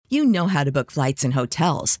You know how to book flights and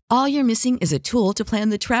hotels. All you're missing is a tool to plan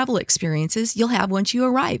the travel experiences you'll have once you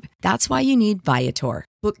arrive. That's why you need Viator.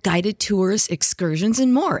 Book guided tours, excursions,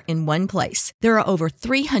 and more in one place. There are over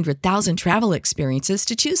 300,000 travel experiences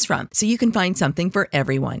to choose from, so you can find something for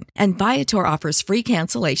everyone. And Viator offers free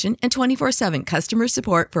cancellation and 24/7 customer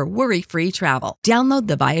support for worry-free travel. Download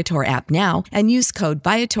the Viator app now and use code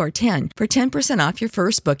Viator10 for 10% off your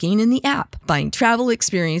first booking in the app. Find travel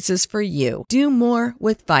experiences for you. Do more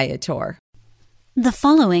with Viator. The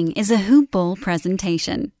following is a Hoop Ball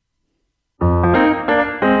presentation.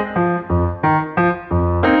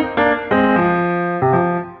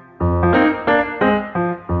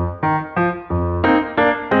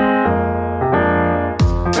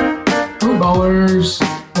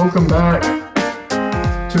 Welcome back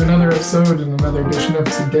to another episode and another edition of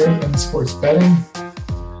Today in Sports Betting.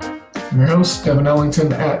 I'm your host, Devin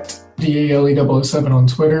Ellington at DALE007 on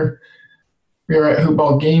Twitter. We are at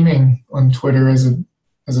Hoopball Gaming on Twitter as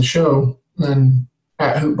a show, and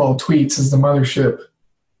at Hoopball Tweets as the mothership,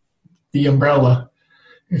 the umbrella,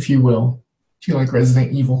 if you will, if you like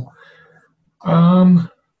Resident Evil.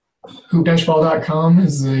 Hoop-ball.com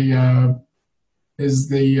is the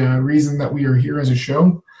reason that we are here as a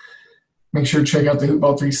show. Make sure to check out the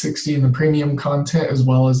Hoopball 360 and the premium content, as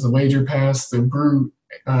well as the Wager Pass, the Brew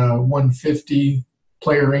 150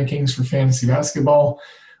 player rankings for fantasy basketball,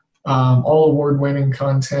 all award-winning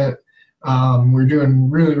content. We're doing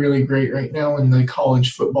really, really great right now in the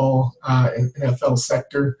college football and NFL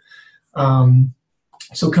sector.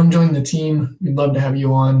 So come join the team. We'd love to have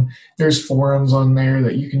you on. There's forums on there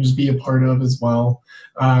that you can just be a part of as well.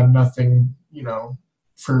 Nothing,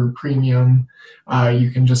 for premium.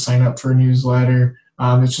 You can just sign up for a newsletter.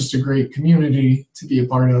 It's just a great community to be a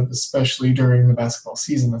part of, especially during the basketball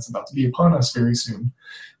season that's about to be upon us very soon.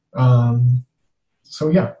 So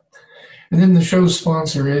yeah. And then the show's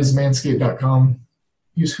sponsor is manscaped.com.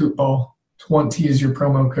 Use Hoopball20 as your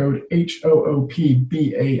promo code,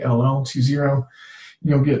 HOOPBALL20.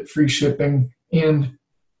 You'll get free shipping and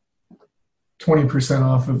 20%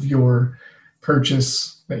 off of your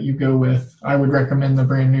purchase that you go with. I would recommend the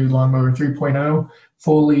brand new Lawnmower 3.0,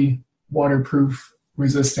 fully waterproof,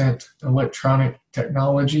 resistant electronic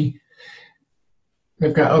technology.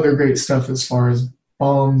 They've got other great stuff as far as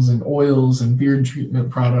balms and oils and beard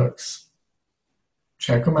treatment products.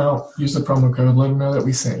 Check them out. Use the promo code. Let them know that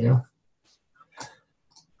we sent you.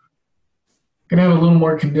 Going to have a little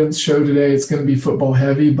more condensed show today. It's going to be football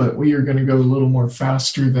heavy, but we are going to go a little more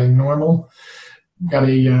faster than normal. Got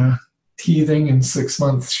a teething and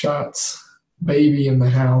 6-month shots baby in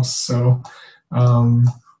the house, so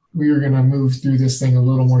we are going to move through this thing a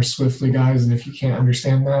little more swiftly, guys, and if you can't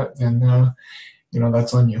understand that, then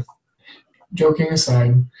that's on you. Joking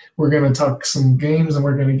aside, we're going to talk some games and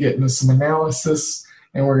we're going to get into some analysis,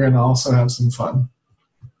 and we're going to also have some fun.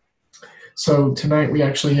 So tonight we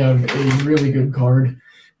actually have a really good card.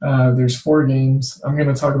 There's 4 games. I'm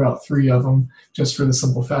going to talk about 3 of them just for the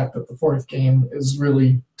simple fact that the 4th game is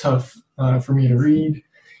really tough for me to read,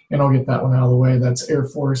 and I'll get that one out of the way. That's Air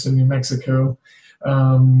Force in New Mexico.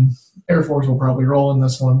 Air Force will probably roll in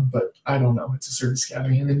this one, but I don't know. It's a service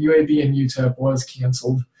academy. And then UAB and UTEP was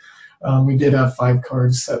canceled. We did have 5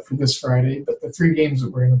 cards set for this Friday, but the 3 games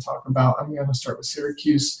that we're going to talk about, I'm going to start with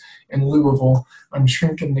Syracuse and Louisville. I'm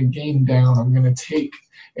shrinking the game down. I'm going to take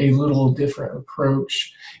a little different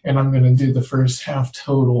approach, and I'm going to do the first half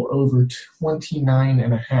total over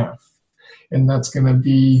 29.5. And that's going to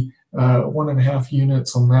be 1.5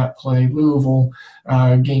 units on that play. Louisville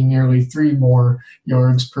gained nearly 3 more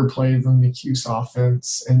yards per play than the Cuse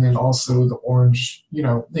offense. And then also the Orange,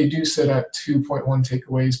 they do sit at 2.1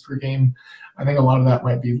 takeaways per game. I think a lot of that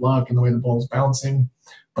might be luck and the way the ball's bouncing.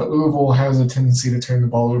 But Louisville has a tendency to turn the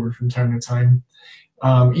ball over from time to time.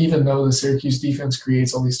 Even though the Syracuse defense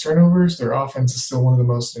creates all these turnovers, their offense is still one of the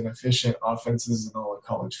most inefficient offenses in all of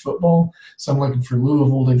college football. So I'm looking for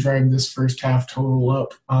Louisville to drag this first half total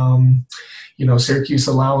up. Syracuse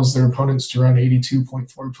allows their opponents to run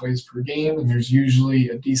 82.4 plays per game, and there's usually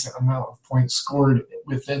a decent amount of points scored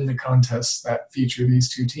within the contests that feature these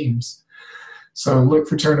 2 teams. So look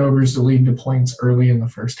for turnovers to lead to points early in the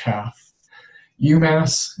first half.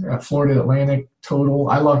 UMass at Florida Atlantic total,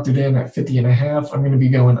 I locked it in at 50.5. I'm going to be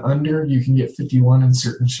going under. You can get 51 in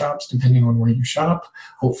certain shops depending on where you shop.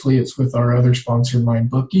 Hopefully it's with our other sponsor,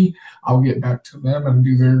 MyBookie. I'll get back to them and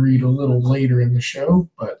do their read a little later in the show,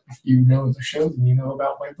 but if you know the show, then you know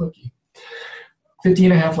about MyBookie.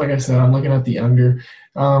 50.5, like I said, I'm looking at the under.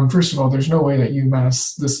 First of all, there's no way that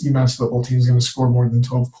this UMass football team is going to score more than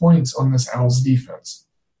 12 points on this Owls defense.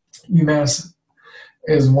 UMass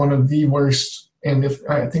is one of the worst, and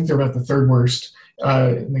I think they're about the 3rd worst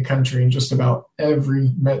in the country in just about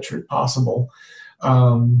every metric possible.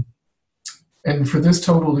 And for this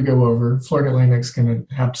total to go over, Florida Atlantic's going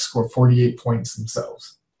to have to score 48 points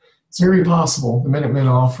themselves. It's very possible. The Minutemen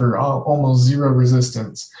offer almost zero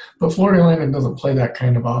resistance, but Florida Atlantic doesn't play that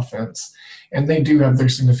kind of offense, and they do have their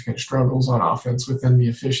significant struggles on offense within the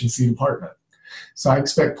efficiency department. So I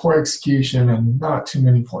expect poor execution and not too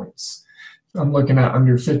many points. I'm looking at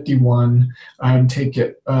under 51. I'd take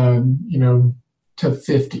it, to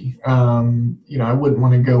 50. I wouldn't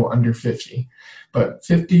want to go under 50, but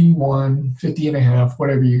 51, 50 and a half,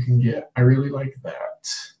 whatever you can get. I really like that.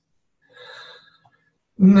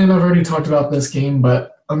 And then I've already talked about this game,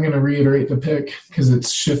 but I'm going to reiterate the pick because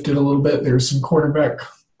it's shifted a little bit. There's some quarterback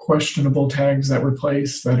questionable tags that were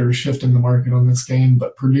placed that are shifting the market on this game,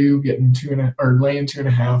 but Purdue getting laying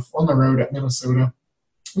 2.5 on the road at Minnesota.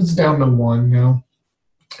 It's down to 1 now.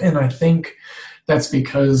 And I think that's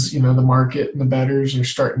because, the market and the bettors are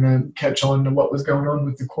starting to catch on to what was going on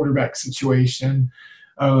with the quarterback situation.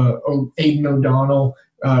 Aiden O'Donnell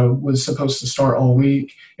was supposed to start all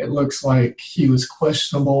week. It looks like he was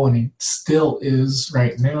questionable, and he still is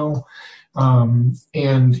right now.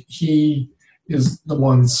 And he is the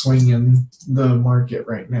one swinging the market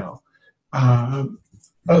right now.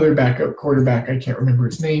 Other backup quarterback, I can't remember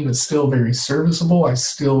his name, is still very serviceable. I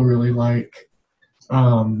still really like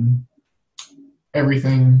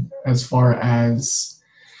everything as far as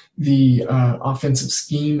the offensive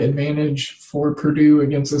scheme advantage for Purdue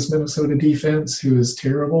against this Minnesota defense, who is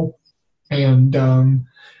terrible. And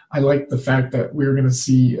I like the fact that we're going to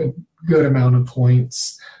see a good amount of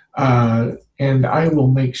points. And I will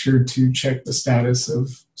make sure to check the status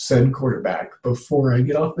of said quarterback before I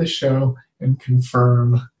get off this show and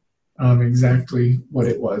confirm exactly what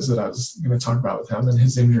it was that I was going to talk about with him and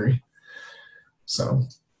his injury. So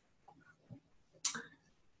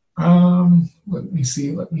let me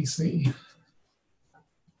see.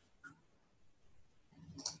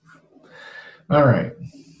 All right.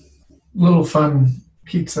 Little fun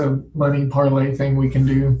pizza money parlay thing we can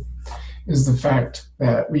do is the fact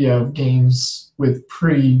that we have games with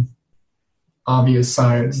pretty obvious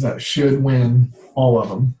sides that should win all of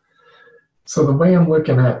them. So the way I'm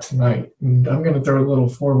looking at tonight, and I'm going to throw a little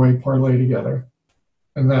 4-way parlay together,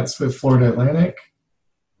 and that's with Florida Atlantic.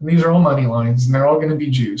 And these are all money lines, and they're all going to be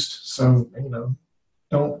juiced. So,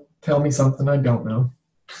 don't tell me something I don't know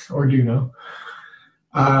or do know.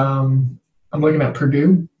 I'm looking at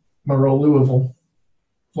Purdue, Monroe, Louisville,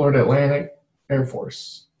 Florida Atlantic, Air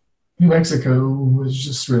Force. New Mexico was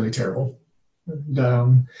just really terrible.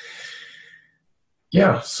 And,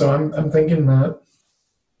 so I'm thinking that.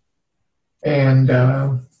 And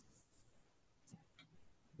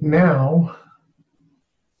now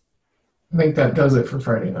I think that does it for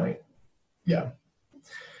Friday night. Yeah.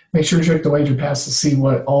 Make sure to check the wager pass to see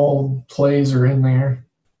what all plays are in there.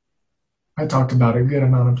 I talked about a good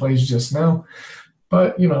amount of plays just now,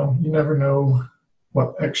 but, you never know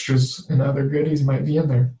what extras and other goodies might be in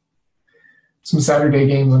there. Some Saturday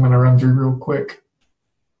games I'm going to run through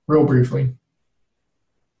real briefly.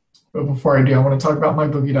 But before I do, I want to talk about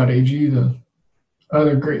MyBookie.ag, the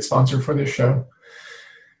other great sponsor for this show.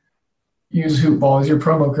 Use Hoopball as your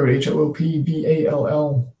promo code,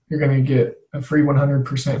 HOOPBALL. You're going to get a free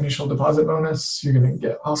 100% initial deposit bonus. You're going to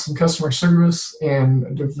get awesome customer service and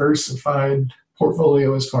a diversified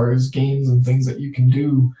portfolio as far as games and things that you can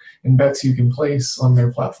do and bets you can place on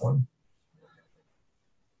their platform.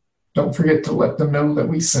 Don't forget to let them know that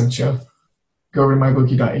we sent you. Go over to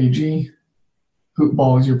MyBookie.ag.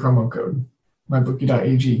 Hoopball is your promo code.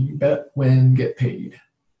 MyBookie.ag. You bet, win, get paid.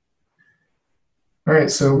 All right,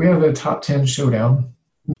 so we have a top 10 showdown.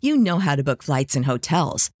 You know how to book flights and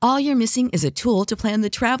hotels. All you're missing is a tool to plan the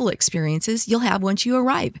travel experiences you'll have once you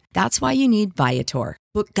arrive. That's why you need Viator.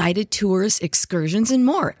 Book guided tours, excursions, and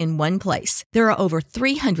more in one place. There are over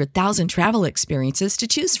 300,000 travel experiences to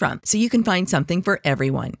choose from, so you can find something for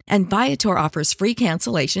everyone. And Viator offers free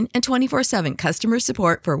cancellation and 24/7 customer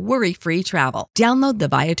support for worry-free travel. Download the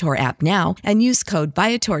Viator app now and use code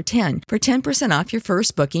Viator10 for 10% off your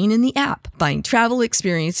first booking in the app. Find travel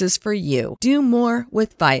experiences for you. Do more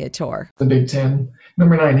with Viator. The Big Ten.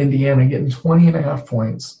 Number 9, Indiana, getting 20.5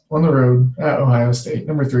 points on the road at Ohio State.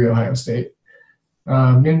 Number 3, Ohio State.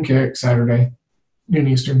 Noon kick, Saturday, noon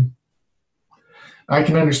Eastern. I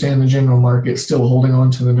can understand the general market still holding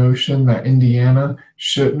on to the notion that Indiana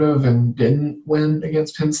shouldn't have and didn't win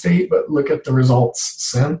against Penn State, but look at the results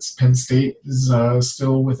since. Penn State is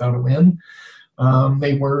still without a win.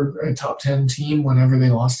 They were a top 10 team whenever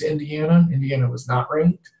they lost to Indiana. Indiana was not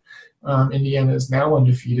ranked. Indiana is now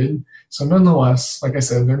undefeated. So nonetheless, like I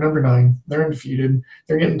said, they're number 9. They're undefeated.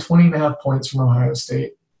 They're getting 20.5 points from Ohio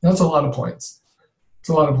State. That's a lot of points. It's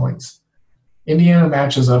a lot of points. Indiana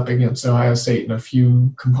matches up against Ohio State in a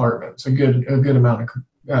few compartments, a good amount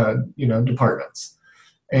of departments.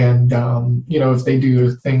 And if they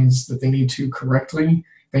do things that they need to correctly,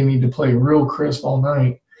 they need to play real crisp all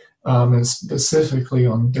night, and specifically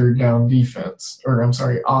on third down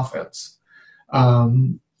offense.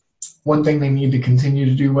 One thing they need to continue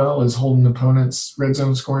to do well is holding opponents' red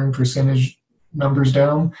zone scoring percentage numbers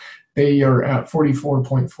down. They are at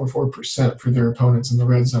 44.44% for their opponents in the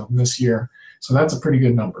red zone this year. So that's a pretty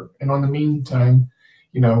good number. And on the meantime,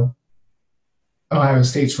 Ohio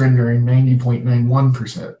State's rendering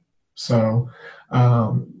 90.91%. So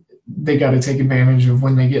they got to take advantage of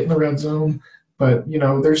when they get in the red zone. But,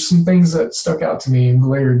 there's some things that stuck out to me and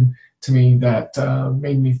glared to me that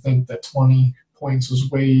made me think that 20 points was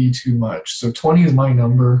way too much. So 20 is my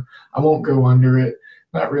number. I won't go under it.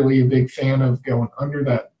 Not really a big fan of going under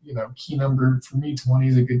that, key number. For me, 20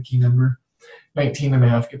 is a good key number.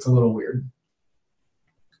 19.5 gets a little weird.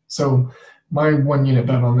 So my 1 unit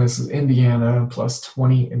bet on this is Indiana plus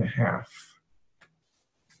 20.5.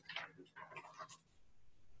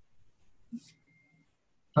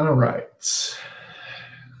 All right.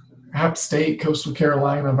 App State, Coastal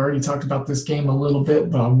Carolina. I've already talked about this game a little bit,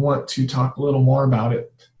 but I want to talk a little more about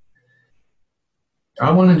it. I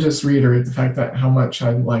want to just reiterate the fact that how much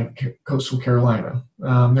I like Coastal Carolina.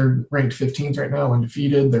 They're ranked 15th right now,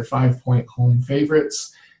 undefeated. They're 5-point home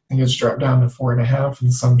favorites. I think it's dropped down to 4.5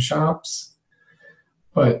 in some shops.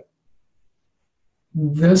 But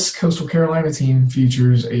this Coastal Carolina team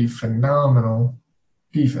features a phenomenal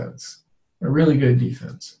defense, a really good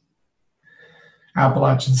defense.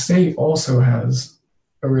 Appalachian State also has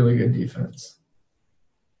a really good defense.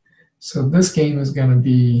 So this game is going to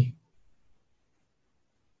be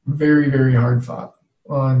very, very hard fought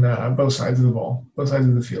on both sides of the ball, both sides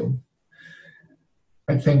of the field.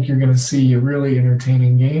 I think you're going to see a really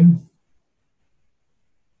entertaining game.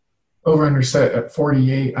 Over-under set at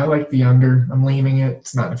 48. I like the under. I'm leaning it.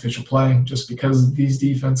 It's not an official play just because of these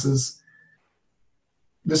defenses.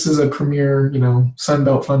 This is a premier, Sun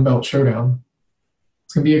Belt, Fun Belt showdown.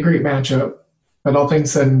 It's going to be a great matchup. But all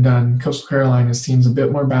things said and done, Coastal Carolina's team's a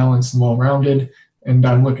bit more balanced and well-rounded, and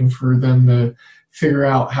I'm looking for them to figure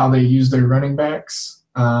out how they use their running backs.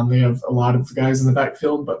 They have a lot of guys in the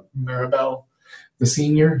backfield, but Maribel, the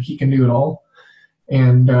senior, he can do it all.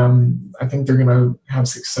 And I think they're going to have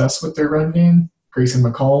success with their run game. Grayson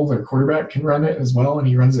McCall, their quarterback, can run it as well, and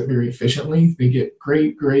he runs it very efficiently. They get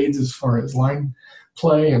great grades as far as line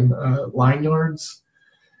play and line yards.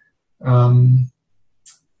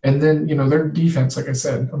 And then, their defense, like I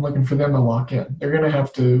said, I'm looking for them to lock in. They're going to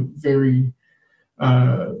have to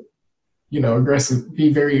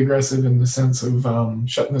be very aggressive in the sense of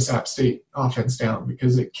shutting this App State offense down,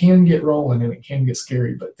 because it can get rolling and it can get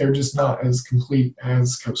scary, but they're just not as complete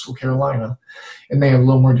as Coastal Carolina. And they have a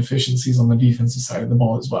little more deficiencies on the defensive side of the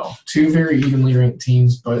ball as well. Two very evenly ranked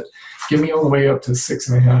teams, but give me all the way up to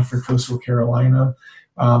 6.5 for Coastal Carolina.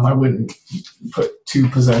 I wouldn't put 2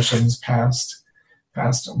 possessions past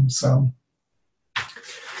them. So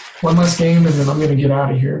one last game, and then I'm going to get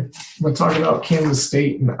out of here. I'm going to talk about Kansas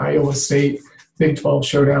State and Iowa State, Big 12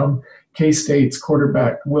 showdown. K-State's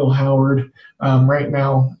quarterback, Will Howard, right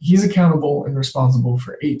now, he's accountable and responsible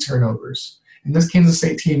for 8 turnovers. And this Kansas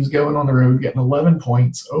State team's going on the road, getting 11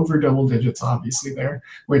 points, over double digits, obviously, there,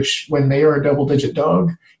 which when they are a double-digit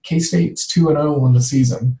dog, K-State's 2-0 on the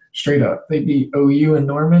season, straight up. They beat OU in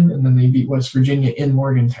Norman, and then they beat West Virginia in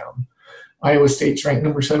Morgantown. Iowa State's ranked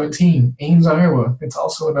number 17, Ames, Iowa. It's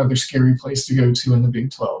also another scary place to go to in the Big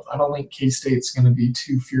 12. I don't think K-State's going to be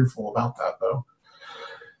too fearful about that, though.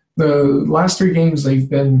 The last 3 games, they've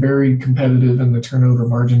been very competitive in the turnover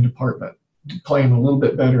margin department, playing a little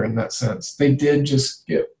bit better in that sense. They did just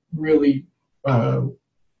get really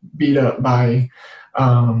beat up by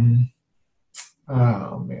I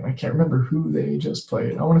can't remember who they just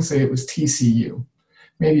played. I want to say it was TCU.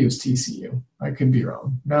 Maybe it was TCU. I could be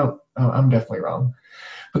wrong. No, I'm definitely wrong.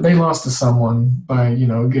 But they lost to someone by,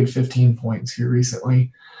 a good 15 points here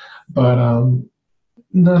recently. But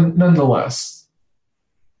nonetheless,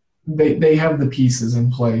 they have the pieces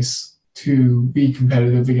in place to be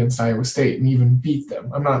competitive against Iowa State and even beat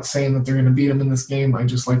them. I'm not saying that they're going to beat them in this game. I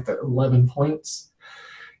just like that 11 points.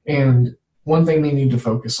 And one thing they need to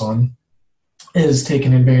focus on is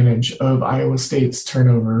taking advantage of Iowa State's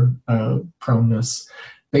turnover proneness.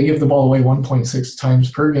 They give the ball away 1.6 times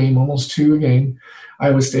per game, almost 2 a game.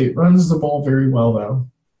 Iowa State runs the ball very well, though.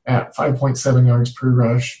 at 5.7 yards per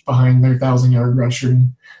rush behind their 1,000-yard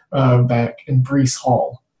rushing back in Breece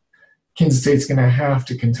Hall. Kansas State's going to have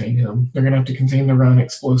to contain him. They're going to have to contain the run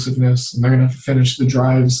explosiveness, and they're going to have to finish their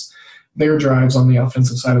drives on the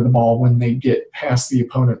offensive side of the ball when they get past the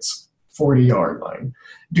opponent's 40-yard line.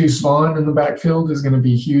 Deuce Vaughn in the backfield is going to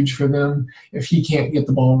be huge for them. If he can't get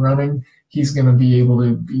the ball running, he's going to be able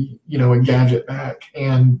to be, a gadget back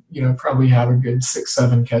and, probably have a good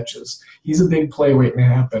 6-7 catches. He's a big play waiting to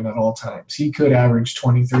happen at all times. He could average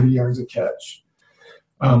 20, 30 yards a catch,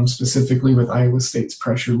 specifically with Iowa State's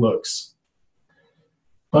pressure looks.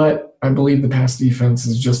 But I believe the pass defense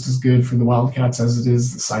is just as good for the Wildcats as it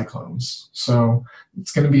is the Cyclones. So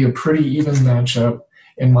it's going to be a pretty even matchup,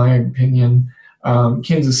 in my opinion.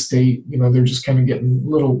 Kansas State, they're just kind of getting a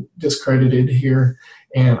little discredited here,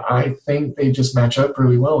 and I think they just match up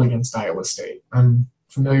really well against Iowa State. I'm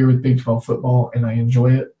familiar with Big 12 football, and I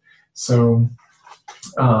enjoy it. So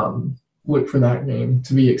look for that game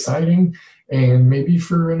to be exciting and maybe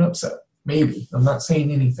for an upset. Maybe. I'm not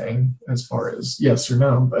saying anything as far as yes or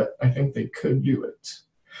no, but I think they could do it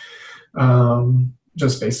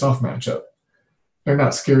just based off matchup. They're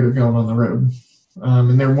not scared of going on the road.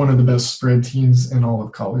 And they're one of the best spread teams in all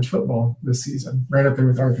of college football this season, right up there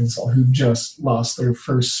with Arkansas, who just lost their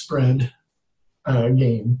first spread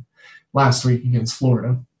game last week against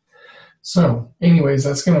Florida. So, anyways,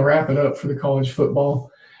 that's going to wrap it up for the college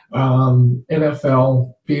football.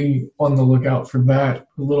 NFL, be on the lookout for that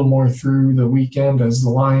a little more through the weekend as the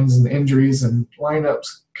lines and the injuries and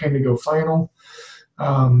lineups kind of go final.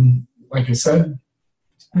 Like I said,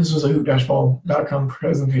 this was a hoop-ball.com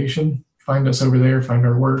presentation. Find us over there, find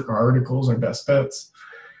our work, our articles, our best bets.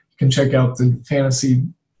 You can check out the Fantasy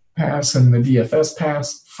Pass and the DFS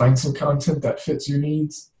Pass. Find some content that fits your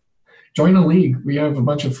needs. Join a league. We have a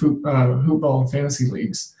bunch of hoop ball fantasy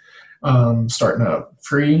leagues starting up,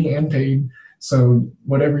 free and paid. So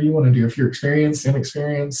whatever you want to do, if you're experienced,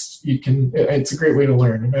 inexperienced, you can. It's a great way to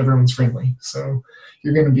learn, and everyone's friendly. So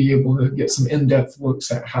you're going to be able to get some in-depth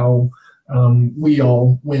looks at how we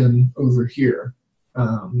all win over here.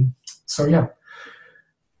 So yeah,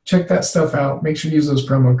 check that stuff out. Make sure you use those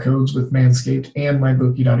promo codes with Manscaped and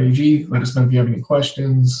MyBookie.ag. Let us know if you have any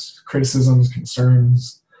questions, criticisms,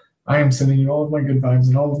 concerns. I am sending you all of my good vibes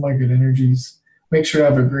and all of my good energies. Make sure to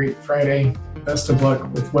have a great Friday. Best of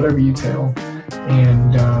luck with whatever you tell.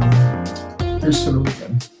 And here's to the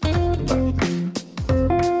weekend. Bye.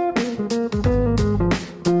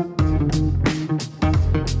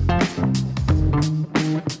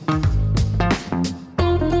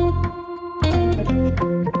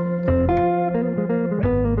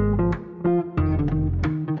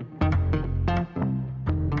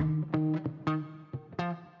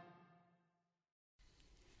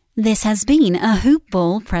 This has been a Hoop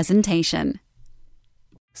Ball presentation.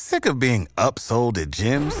 Sick of being upsold at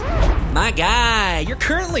gyms? My guy, you're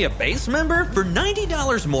currently a base member? For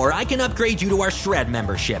 $90 more, I can upgrade you to our Shred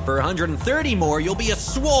membership. For $130 more, you'll be a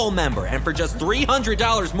Swole member. And for just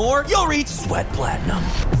 $300 more, you'll reach Sweat Platinum.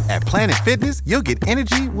 At Planet Fitness, you'll get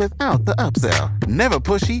energy without the upsell. Never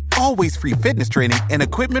pushy, always free fitness training and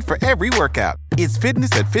equipment for every workout. It's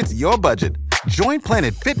fitness that fits your budget. Join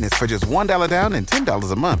Planet Fitness for just $1 down and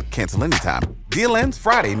 $10 a month. Cancel anytime. Deal ends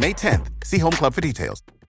Friday, May 10th. See Home Club for details.